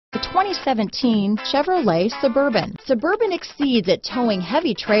2017 Chevrolet Suburban. Suburban exceeds at towing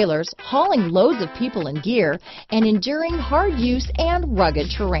heavy trailers, hauling loads of people and gear, and enduring hard use and rugged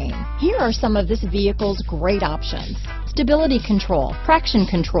terrain. Here are some of this vehicle's great options: stability control, traction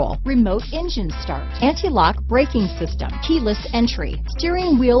control, remote engine start, anti-lock braking system, keyless entry,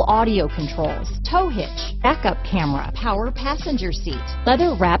 steering wheel audio controls, tow hitch, backup camera, power passenger seat,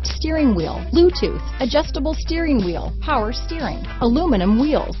 leather-wrapped steering wheel, Bluetooth, adjustable steering wheel, power steering, aluminum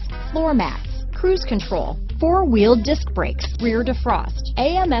wheels, floor mats, cruise control, four-wheel disc brakes, rear defrost,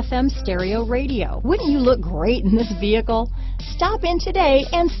 AM/FM stereo radio. Wouldn't you look great in this vehicle? Stop in today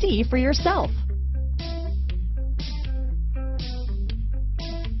and see for yourself.